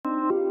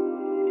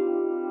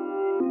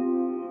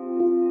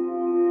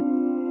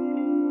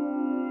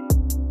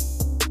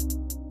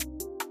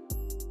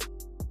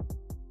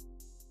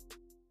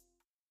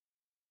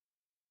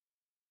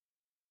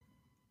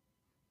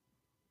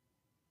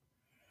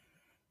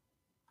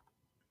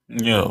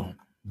Yo,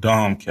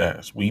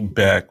 Domcast, we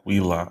back, we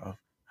live.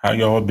 How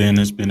y'all been?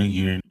 It's been a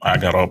year. I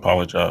gotta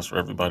apologize for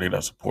everybody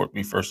that support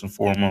me first and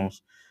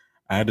foremost.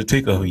 I had to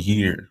take a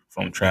year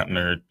from Trap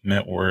Nerd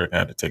Network. I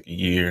had to take a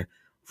year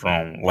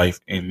from life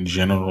in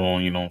general.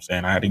 You know what I'm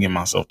saying? I had to get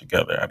myself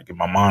together. I had to get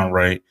my mind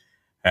right.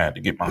 I had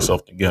to get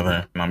myself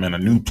together. And I'm in a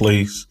new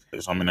place.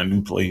 So I'm in a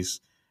new place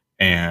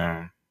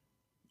and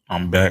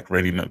I'm back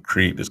ready to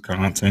create this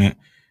content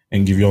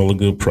and give y'all a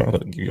good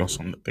product, give y'all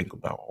something to think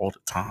about all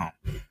the time.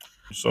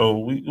 So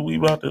we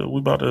about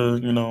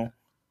to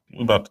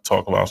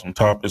talk about some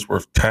topics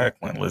worth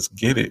tackling. Let's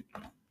get it,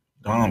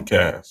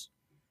 Domcast.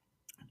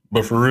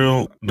 But for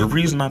real, the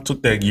reason I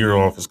took that year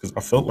off is because I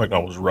felt like I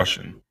was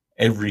rushing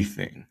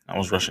everything. I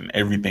was rushing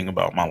everything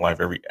about my life,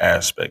 every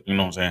aspect. You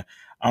know what I'm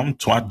saying?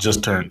 I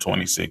just turned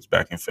 26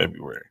 back in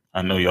February.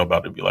 I know y'all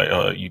about to be like,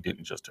 you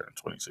didn't just turn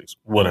 26.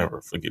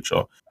 Whatever, forget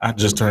y'all. I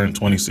just turned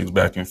 26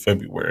 back in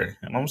February,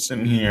 and I'm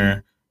sitting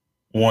here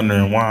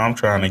wondering why I'm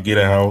trying to get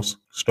a house,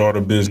 start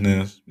a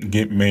business,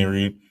 get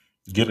married,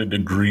 get a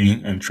degree,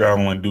 and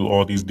travel and do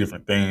all these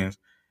different things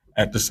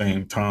at the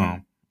same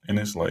time. And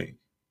it's like,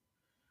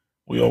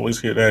 we always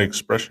hear that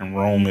expression,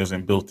 Rome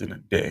isn't built in a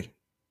day.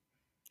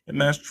 And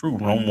that's true.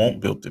 Rome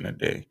won't built in a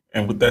day.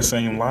 And with that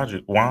same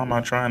logic, why am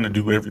I trying to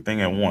do everything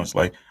at once?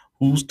 Like,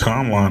 whose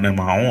timeline am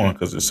I on?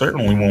 Because it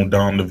certainly won't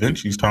Don Da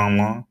Vinci's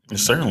timeline. It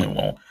certainly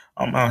won't.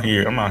 I'm out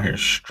here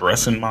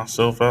stressing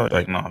myself out.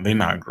 Like, nah, they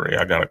not gray.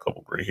 I got a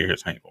couple gray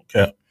hairs. I ain't gonna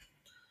cap.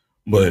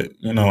 But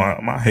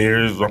my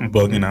hairs, I'm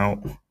bugging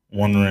out,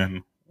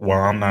 wondering why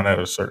I'm not at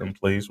a certain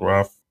place where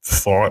I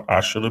thought I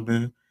should have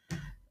been,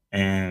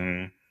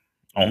 and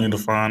only to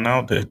find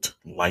out that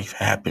life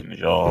happens,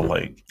 y'all.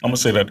 Like, I'm gonna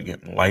say that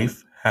again: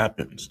 life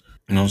happens.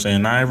 You know what I'm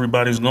saying? Not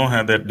everybody's gonna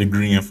have that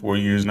degree in 4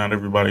 years. Not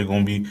everybody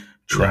gonna be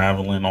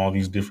traveling all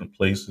these different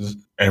places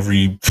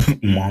every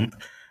month.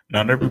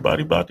 Not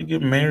everybody about to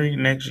get married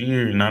next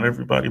year. Not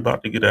everybody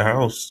about to get a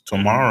house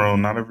tomorrow.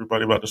 Not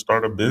everybody about to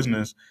start a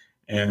business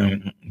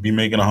and be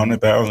making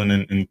 100,000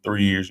 in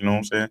 3 years. You know what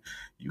I'm saying?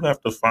 You have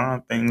to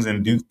find things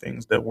and do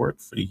things that work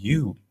for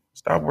you.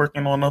 Stop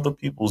working on other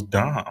people's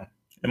dime.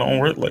 It don't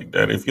work like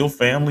that. If your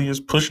family is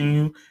pushing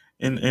you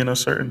in a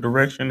certain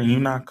direction and you're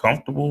not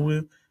comfortable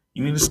with,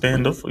 you need to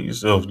stand up for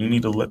yourself. You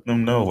need to let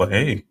them know, like,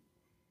 hey,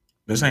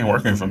 this ain't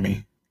working for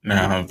me.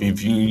 Now,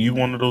 if you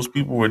one of those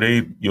people where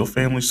your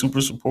family's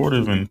super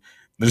supportive and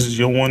this is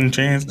your one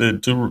chance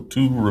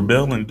to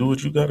rebel and do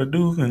what you got to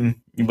do, then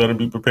you better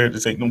be prepared to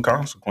take them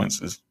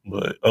consequences.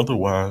 But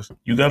otherwise,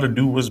 you got to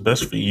do what's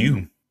best for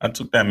you. I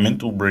took that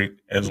mental break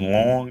as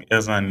long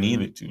as I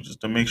needed to,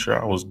 just to make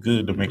sure I was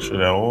good, to make sure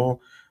that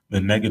all the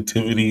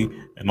negativity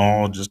and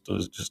all just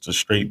a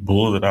straight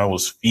bull that I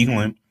was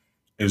feeling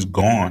is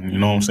gone. You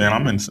know what I'm saying?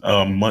 I'm in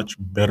a much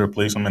better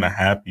place. I'm in a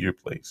happier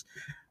place.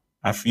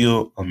 I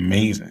feel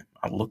amazing.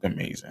 I look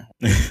amazing.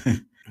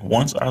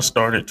 Once I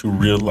started to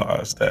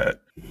realize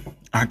that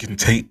I can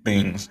take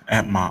things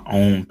at my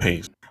own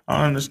pace,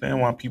 I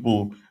understand why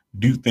people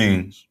do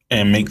things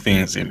and make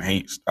things in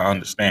haste. I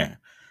understand.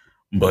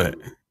 But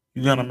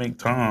you gotta make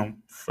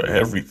time for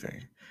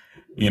everything.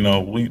 We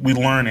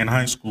learn in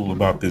high school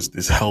about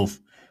this health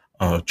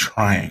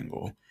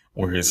triangle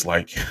where it's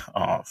like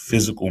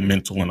physical,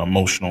 mental, and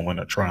emotional in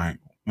a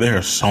triangle. There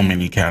are so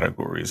many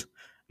categories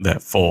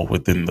that fall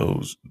within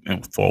those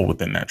and fall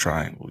within that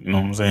triangle. You know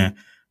what I'm saying?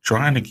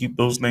 Trying to keep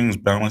those things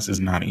balanced is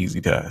not an easy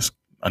task.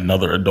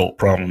 Another adult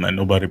problem that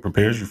nobody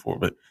prepares you for.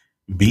 But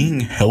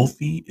being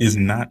healthy is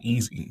not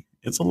easy.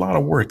 It's a lot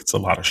of work. It's a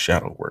lot of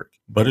shadow work,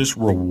 but it's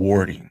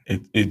rewarding.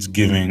 It's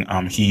giving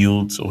I'm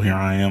healed, so here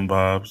I am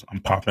vibes.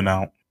 I'm popping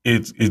out.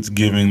 It's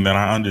giving that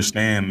I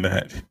understand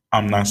that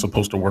I'm not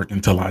supposed to work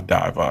until I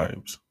die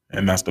vibes.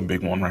 And that's the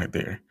big one right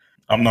there.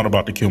 I'm not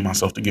about to kill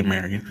myself to get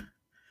married.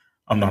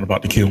 I'm not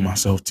about to kill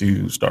myself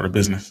to start a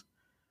business.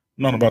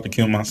 I'm not about to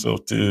kill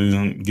myself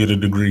to get a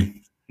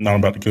degree. I'm not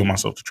about to kill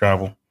myself to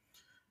travel.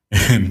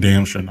 And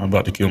damn sure not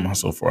about to kill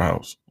myself for a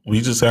house.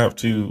 You have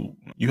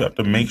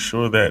to make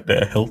sure that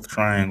that health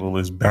triangle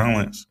is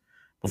balanced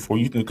before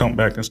you can come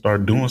back and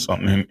start doing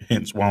something. And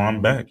hence why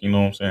I'm back. You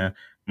know what I'm saying?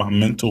 My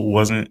mental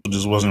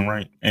just wasn't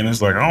right. And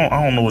it's like, I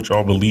don't know what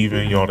y'all believe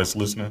in, y'all that's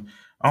listening.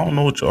 I don't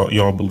know what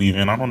y'all believe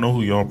in. I don't know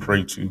who y'all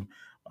pray to.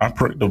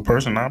 The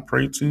person I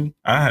pray to,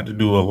 I had to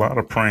do a lot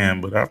of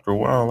praying, but after a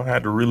while I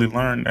had to really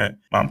learn that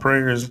my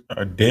prayers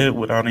are dead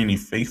without any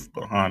faith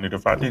behind it.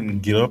 If I didn't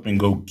get up and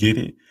go get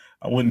it,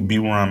 I wouldn't be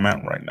where I'm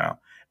at right now.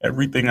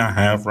 Everything I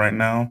have right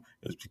now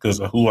is because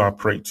of who I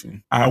pray to.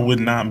 I would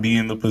not be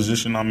in the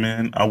position I'm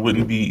in. I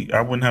wouldn't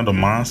have the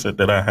mindset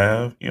that I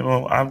have.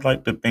 I'd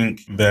like to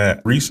think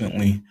that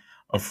recently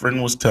a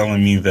friend was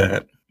telling me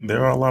that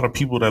there are a lot of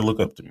people that look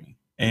up to me.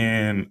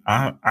 And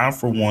I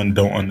for one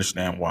don't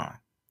understand why.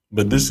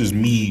 But this is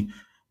me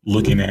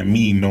looking at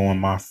me, knowing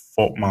my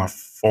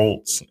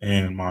faults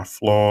and my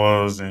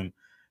flaws and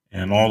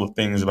all the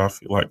things that I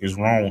feel like is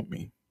wrong with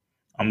me.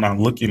 I'm not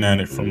looking at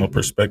it from a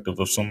perspective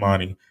of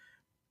somebody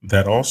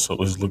that also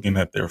is looking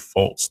at their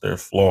faults, their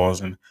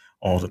flaws, and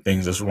all the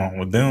things that's wrong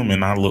with them.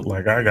 And I look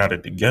like I got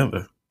it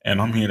together.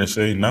 And I'm here to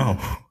say, no,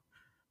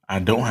 I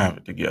don't have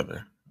it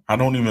together. I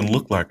don't even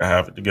look like I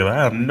have it together.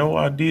 I have no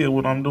idea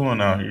what I'm doing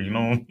out here. You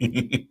know what I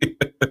mean?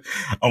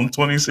 I'm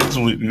 26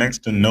 with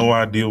next to no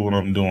idea what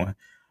I'm doing.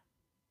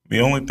 The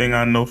only thing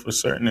I know for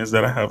certain is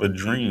that I have a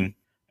dream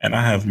and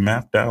I have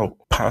mapped out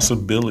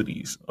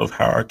possibilities of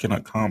how I can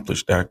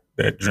accomplish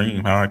that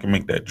dream, how I can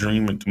make that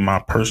dream into my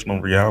personal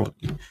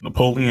reality.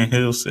 Napoleon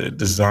Hill said,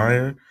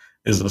 desire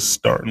is a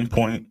starting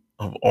point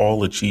of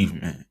all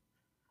achievement,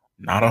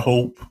 not a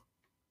hope,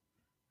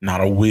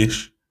 not a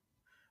wish,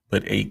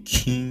 but a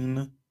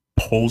keen,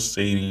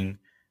 pulsating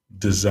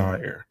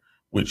desire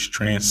which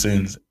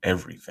transcends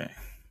everything.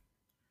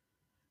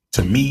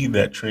 To me,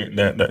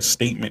 that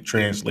statement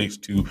translates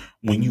to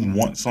when you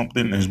want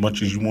something as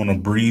much as you want to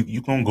breathe,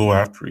 you're gonna go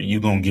after it, you're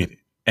gonna get it.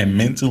 And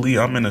mentally,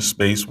 I'm in a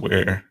space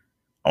where,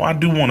 oh, I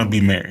do want to be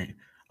married.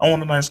 I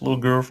want a nice little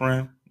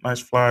girlfriend,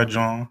 nice fly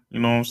John, you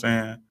know what I'm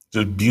saying?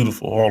 Just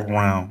beautiful all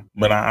around.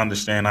 But I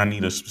understand I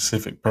need a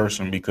specific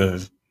person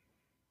because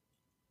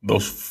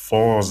those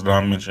flaws that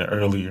I mentioned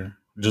earlier,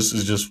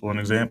 just for an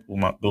example,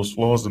 those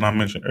flaws that I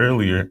mentioned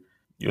earlier,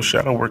 your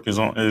shadow work is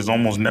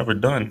almost never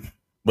done.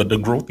 But the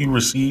growth you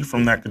receive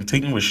from that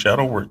continuous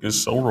shadow work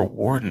is so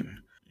rewarding.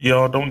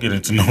 Y'all don't get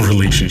into no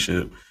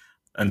relationship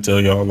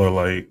until y'all are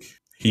like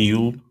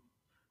healed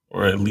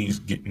or at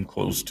least getting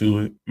close to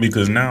it.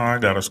 Because now I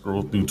gotta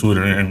scroll through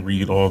Twitter and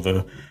read all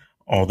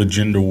the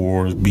gender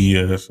wars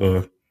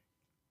BS.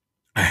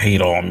 I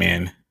hate all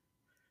men.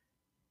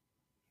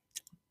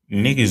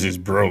 Niggas is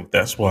broke.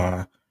 That's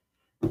why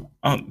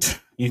I,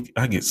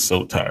 I get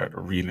so tired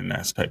of reading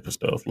that type of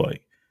stuff.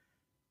 Like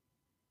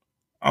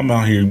I'm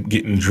out here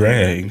getting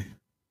dragged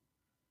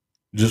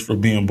just for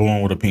being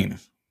born with a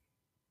penis.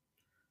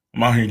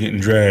 I'm out here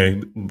getting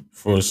dragged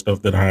for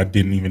stuff that I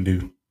didn't even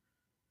do,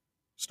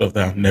 stuff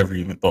that I've never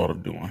even thought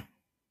of doing.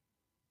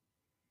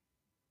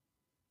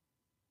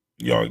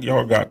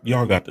 Y'all got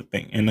to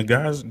think, and the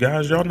guys,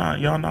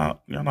 y'all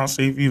not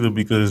safe either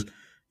because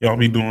y'all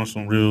be doing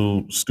some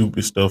real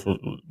stupid stuff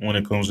when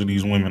it comes to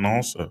these women.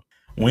 Also,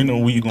 when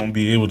are we gonna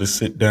be able to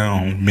sit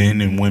down,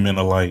 men and women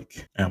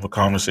alike, and have a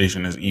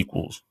conversation as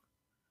equals?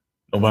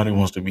 Nobody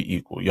wants to be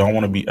equal. Y'all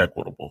want to be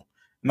equitable.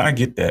 And I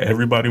get that.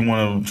 Everybody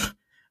want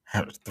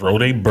to throw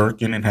their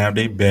Birkin and have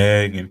their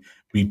bag and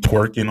be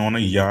twerking on a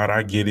yacht.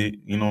 I get it.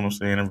 You know what I'm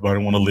saying?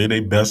 Everybody want to live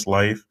their best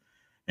life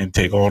and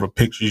take all the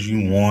pictures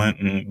you want.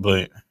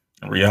 But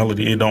in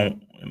reality, it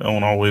don't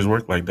always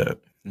work like that.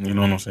 You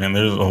know what I'm saying?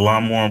 There's a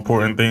lot more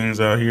important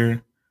things out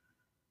here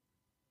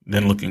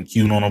than looking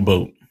cute on a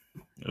boat.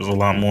 There's a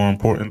lot more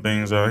important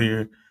things out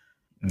here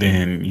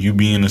than you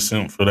being a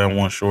simp for that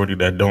one shorty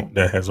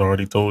that has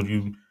already told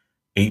you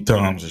 8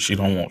 times that she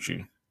don't want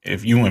you.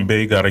 If you and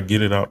Bay gotta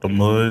get it out the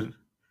mud,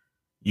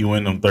 you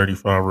and them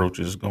 35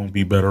 roaches gonna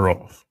be better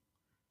off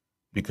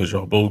because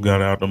y'all both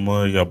got out the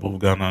mud. Y'all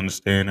both got an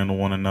understanding of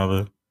one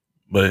another.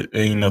 But it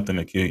ain't nothing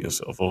to kill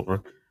yourself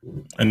over.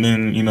 And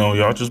then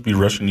y'all just be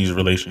rushing these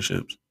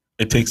relationships.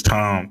 It takes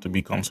time to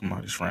become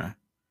somebody's friend.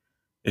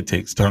 It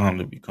takes time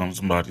to become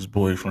somebody's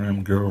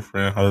boyfriend,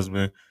 girlfriend,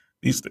 husband.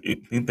 These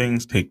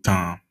things take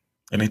time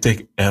and they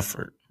take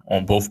effort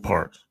on both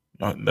parts.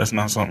 That's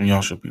not something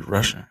y'all should be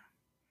rushing.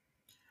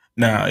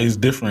 Now it's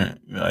different.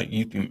 Like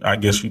I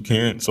guess you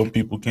can. Some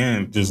people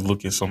can just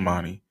look at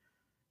somebody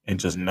and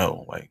just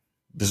know, like,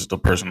 this is the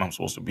person I'm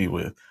supposed to be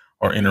with,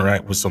 or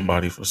interact with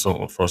somebody for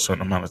a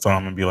certain amount of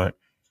time and be like,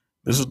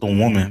 this is the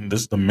woman, this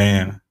is the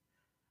man,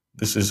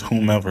 this is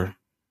whomever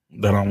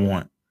that I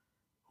want,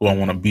 who I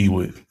want to be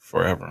with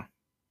forever,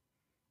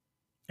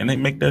 and they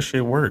make that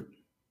shit work.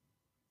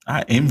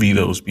 I envy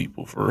those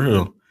people for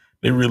real.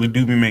 They really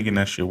do be making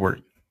that shit work.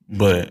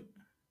 But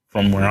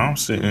from where I'm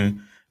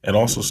sitting, it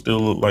also still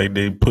look like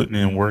they putting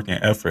in work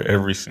and effort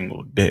every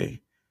single day.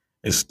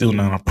 It's still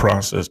not a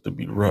process to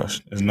be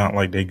rushed. It's not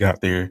like they got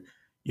there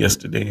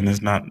yesterday, and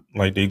it's not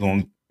like they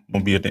gonna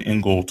be at the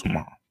end goal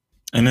tomorrow.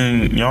 And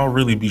then y'all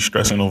really be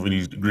stressing over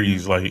these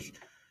degrees. Like,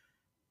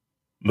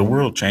 the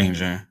world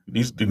changing.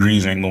 These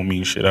degrees ain't gonna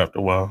mean shit after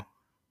a while.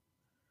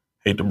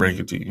 Hate to break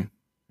it to you.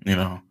 You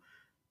know,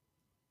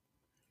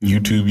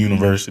 YouTube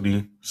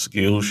University,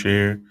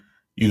 Skillshare.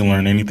 You can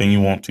learn anything you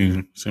want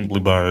to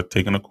simply by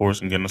taking a course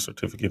and getting a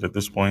certificate at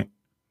this point.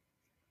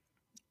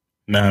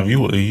 Now, if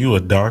you a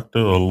doctor,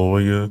 a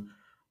lawyer,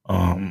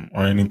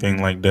 or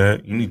anything like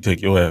that, you need to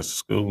take your ass to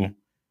school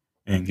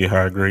and get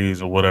high grades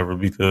or whatever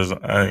because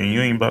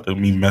you ain't about to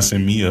be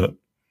messing me up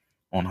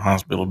on a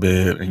hospital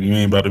bed, and you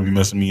ain't about to be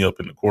messing me up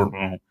in the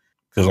courtroom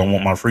because I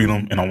want my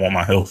freedom and I want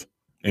my health.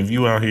 If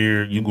you out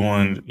here, you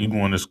going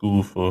to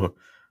school for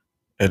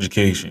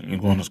education, you're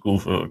going to school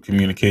for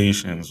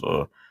communications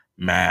or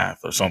math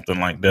or something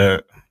like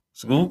that.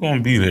 School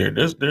gonna be there.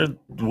 There's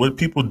what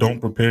people don't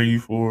prepare you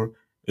for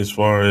as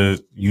far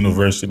as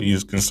university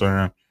is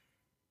concerned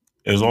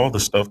is all the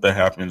stuff that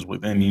happens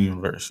within the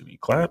university.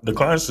 The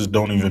classes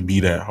don't even be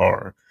that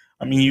hard.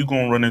 I mean, you're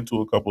gonna run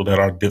into a couple that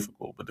are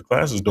difficult, but the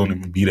classes don't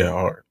even be that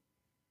hard.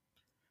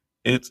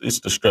 It's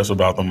the stress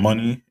about the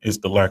money. It's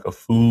the lack of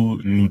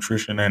food and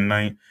nutrition at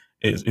night.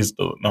 It's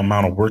the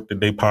amount of work that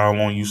they pile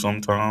on you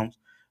sometimes,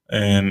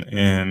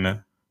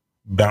 and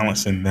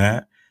balancing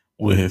that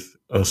with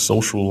a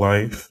social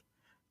life,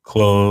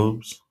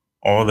 clubs,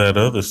 all that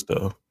other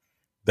stuff,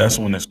 that's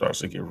when it starts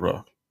to get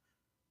rough.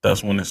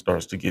 That's when it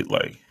starts to get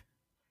like,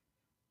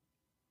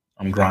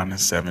 I'm grinding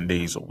 7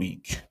 days a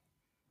week.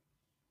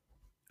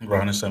 I'm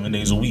grinding 7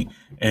 days a week.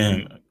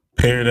 And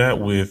pair that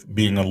with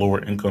being a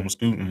lower income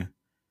student,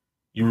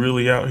 you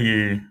really out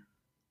here,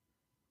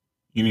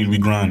 you need to be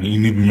grinding. You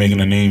need to be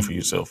making a name for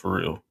yourself for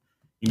real.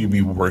 You need to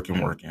be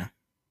working.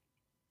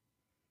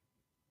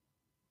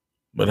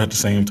 But at the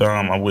same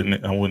time, I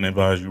wouldn't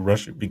advise you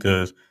rush it,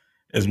 because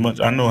as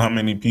much I know how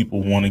many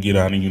people want to get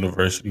out of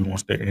university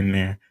once they're in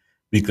there,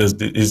 because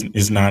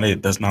it's not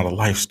it. That's not a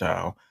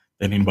lifestyle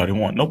that anybody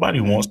wants. Nobody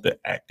wants to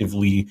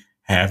actively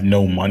have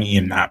no money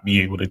and not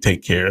be able to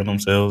take care of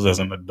themselves as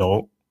an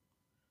adult.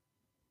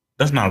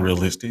 That's not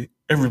realistic.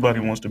 Everybody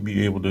wants to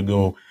be able to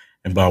go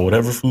and buy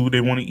whatever food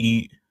they want to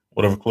eat,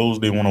 whatever clothes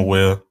they want to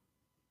wear,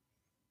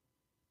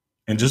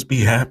 and just be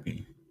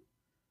happy.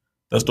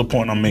 That's the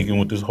point I'm making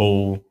with this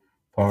whole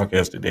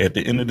podcast today. At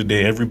the end of the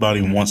day,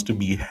 everybody wants to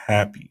be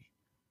happy.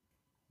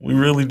 We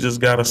really just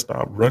got to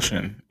stop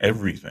rushing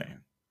everything.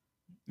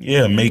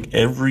 Yeah, make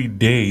every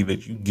day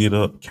that you get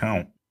up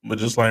count. But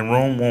just like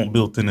Rome won't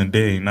built in a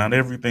day, not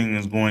everything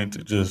is going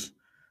to just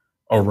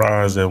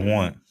arise at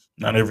once.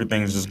 Not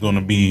everything is just going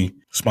to be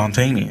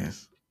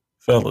spontaneous.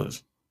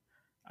 Fellas,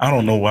 I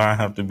don't know why I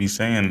have to be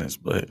saying this,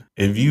 but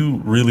if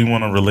you really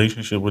want a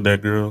relationship with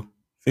that girl,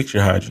 fix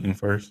your hygiene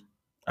first.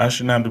 I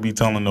shouldn't have to be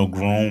telling no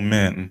grown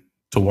men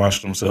to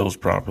wash themselves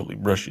properly,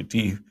 brush your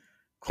teeth,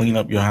 clean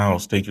up your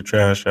house, take your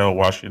trash out,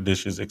 wash your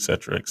dishes,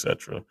 etc.,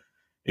 etc.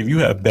 If you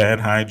have bad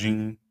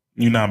hygiene,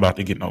 you're not about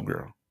to get no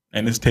girl.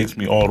 And this takes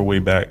me all the way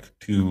back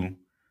to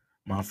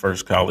my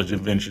first college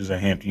adventures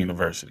at Hampton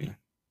University.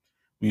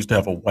 We used to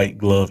have a white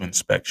glove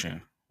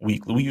inspection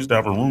weekly. We used to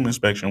have a room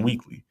inspection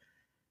weekly.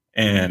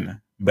 And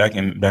back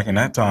in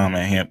that time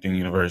at Hampton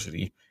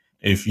University,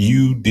 if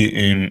you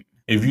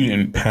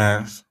didn't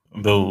pass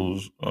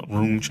those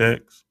room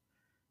checks,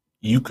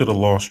 you could have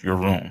lost your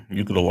room.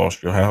 You could have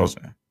lost your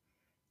housing,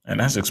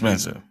 and that's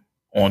expensive.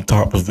 On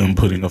top of them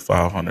putting a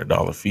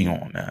 $500 fee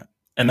on that,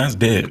 and that's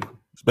dead.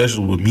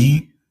 Especially with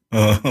me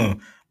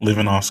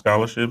living off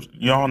scholarships.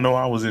 Y'all know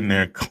I was in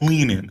there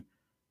cleaning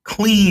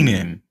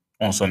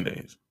on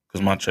Sundays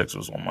because my checks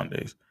was on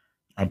Mondays.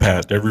 I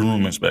passed every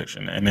room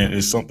inspection, and it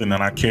is something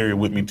that I carry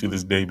with me to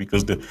this day,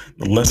 because the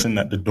lesson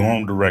that the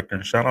dorm director,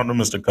 and shout out to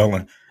Mr.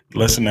 Cullen, the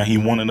lesson that he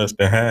wanted us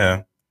to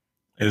have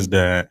is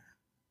that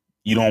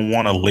you don't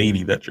want a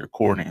lady that you're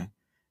courting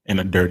in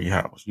a dirty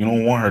house. You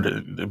don't want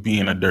her to be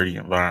in a dirty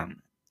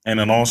environment. And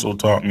it also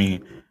taught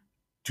me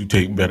to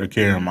take better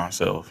care of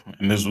myself.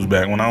 And this was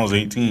back when I was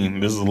 18.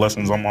 This is the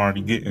lessons I'm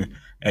already getting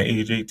at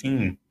age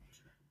 18.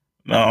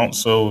 Now,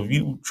 so if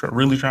you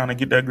really trying to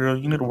get that girl,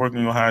 you need to work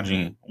on your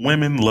hygiene.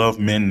 Women love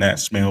men that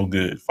smell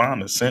good.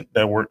 Find a scent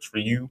that works for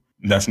you,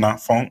 that's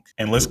not funk,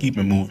 and let's keep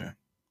it moving.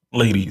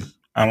 Ladies,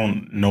 I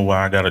don't know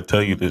why I gotta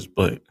tell you this,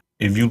 but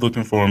if you're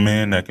looking for a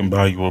man that can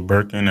buy you a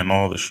Birkin and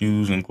all the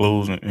shoes and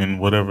clothes and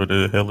whatever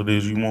the hell it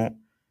is you want,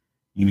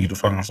 you need to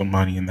find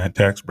somebody in that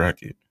tax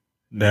bracket.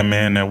 That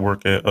man that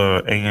work at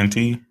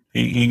A&T,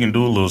 he can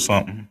do a little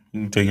something. He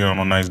can take you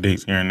on nice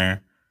dates here and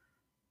there.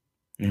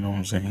 You know what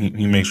I'm saying?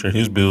 He makes sure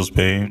his bills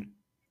paid.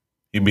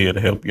 He'll be able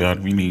to help you out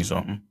if you need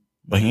something.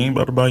 But he ain't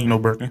about to buy you no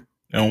Birkin.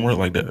 It don't work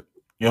like that.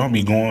 Y'all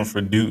be going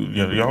for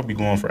y'all be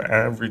going for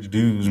average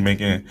dudes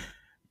making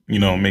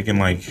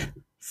like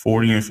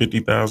 $40,000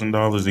 and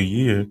 $50,000 a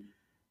year,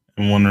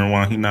 and wondering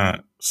why he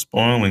not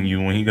spoiling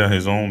you when he got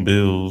his own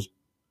bills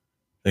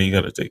that you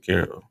got to take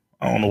care of.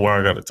 I don't know why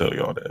I got to tell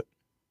y'all that.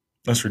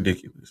 That's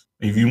ridiculous.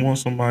 If you want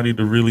somebody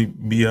to really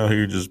be out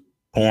here just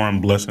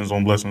pouring blessings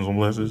on blessings on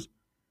blessings,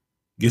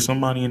 get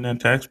somebody in that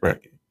tax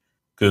bracket.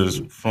 Because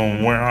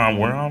from where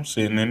I'm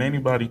sitting, and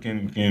anybody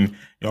can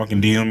y'all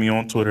can DM me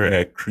on Twitter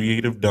at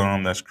Creative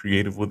Dom. That's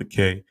creative with a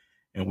K,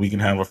 and we can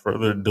have a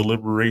further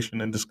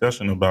deliberation and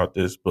discussion about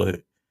this.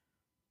 But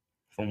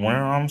from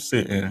where I'm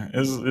sitting,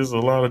 there's a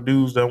lot of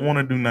dudes that want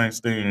to do nice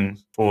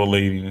things for a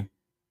lady.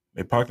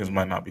 Their pockets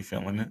might not be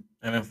feeling it.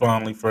 And then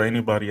finally, for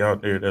anybody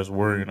out there that's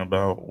worrying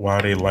about why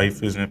their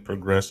life isn't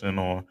progressing,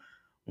 or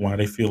why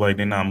they feel like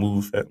they're not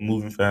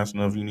moving fast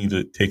enough, you need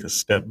to take a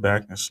step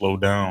back and slow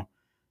down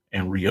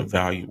and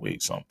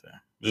reevaluate something.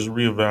 Just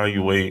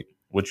reevaluate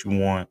what you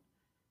want,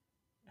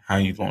 how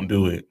you gonna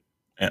do it,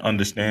 and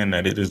understand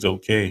that it is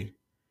okay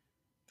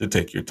to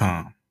take your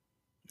time.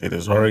 It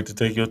is all right to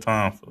take your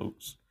time,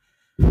 folks.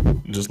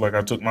 Just like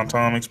I took my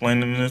time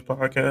explaining in this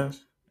podcast,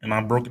 and I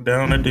broke it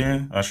down at the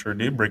end. I sure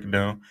did break it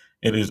down.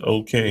 It is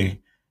okay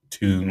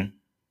to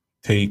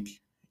take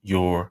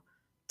your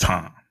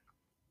time,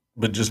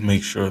 but just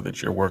make sure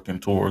that you're working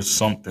towards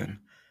something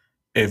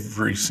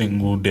every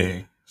single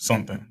day.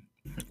 Something.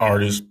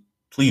 Artists,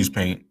 please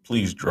paint,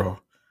 please draw.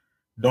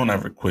 Don't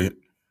ever quit.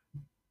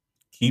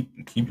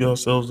 Keep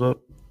yourselves up.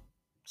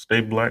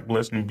 Stay black,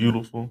 blessed, and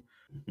beautiful.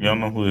 Y'all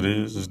know who it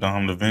is. It's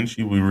Dom Da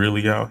Vinci. We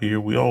really out here.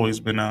 We always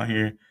been out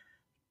here.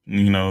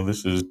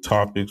 This is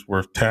topics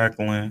worth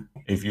tackling.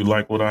 If you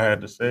like what I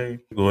had to say,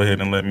 go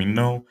ahead and let me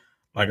know.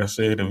 Like I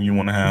said, if you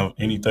want to have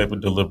any type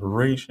of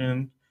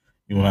deliberation,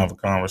 you want to have a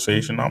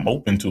conversation, I'm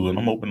open to it.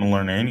 I'm open to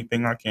learning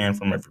anything I can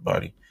from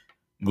everybody.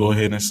 Go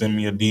ahead and send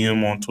me a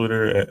DM on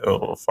Twitter,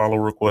 or follow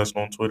request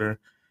on Twitter.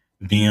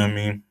 DM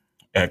me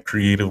at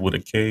creative with a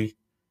K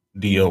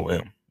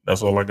DOM.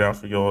 That's all I got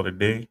for y'all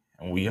today,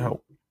 and we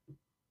out.